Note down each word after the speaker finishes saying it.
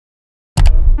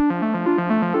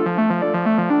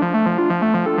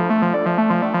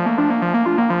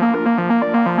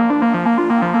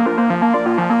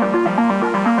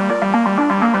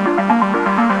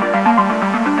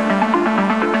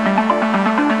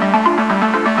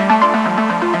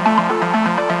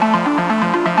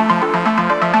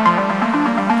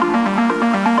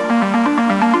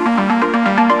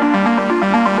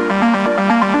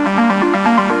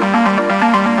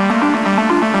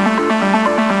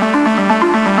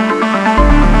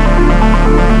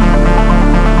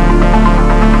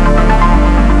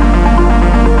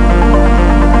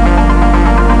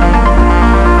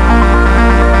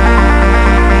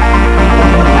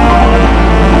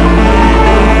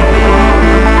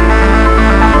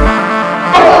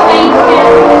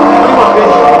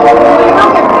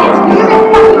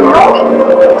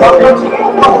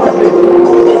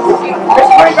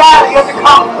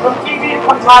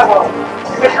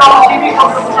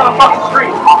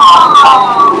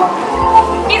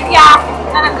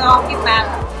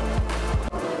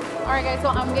Alright guys, so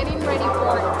I'm getting ready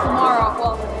for tomorrow.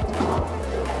 Well,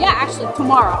 yeah, actually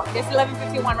tomorrow. It's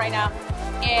 11:51 right now,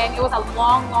 and it was a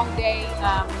long day.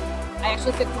 I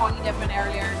actually said Tony different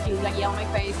earlier. He was like yelling in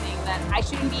my face saying that I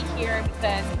shouldn't be here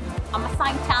because I'm a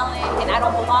signed talent and I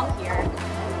don't belong here.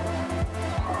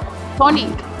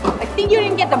 Tony, I think you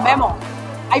didn't get the memo.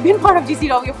 I've been part of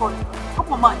GCW for a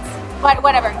couple months, but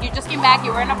whatever. You just came back.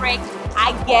 You were on a break.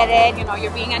 I get it. You know,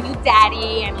 you're being a new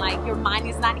daddy and like your mind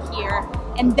is not here.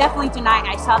 And definitely tonight,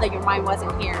 I saw that your mind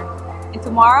wasn't here. And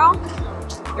tomorrow,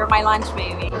 you're my lunch,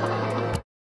 baby.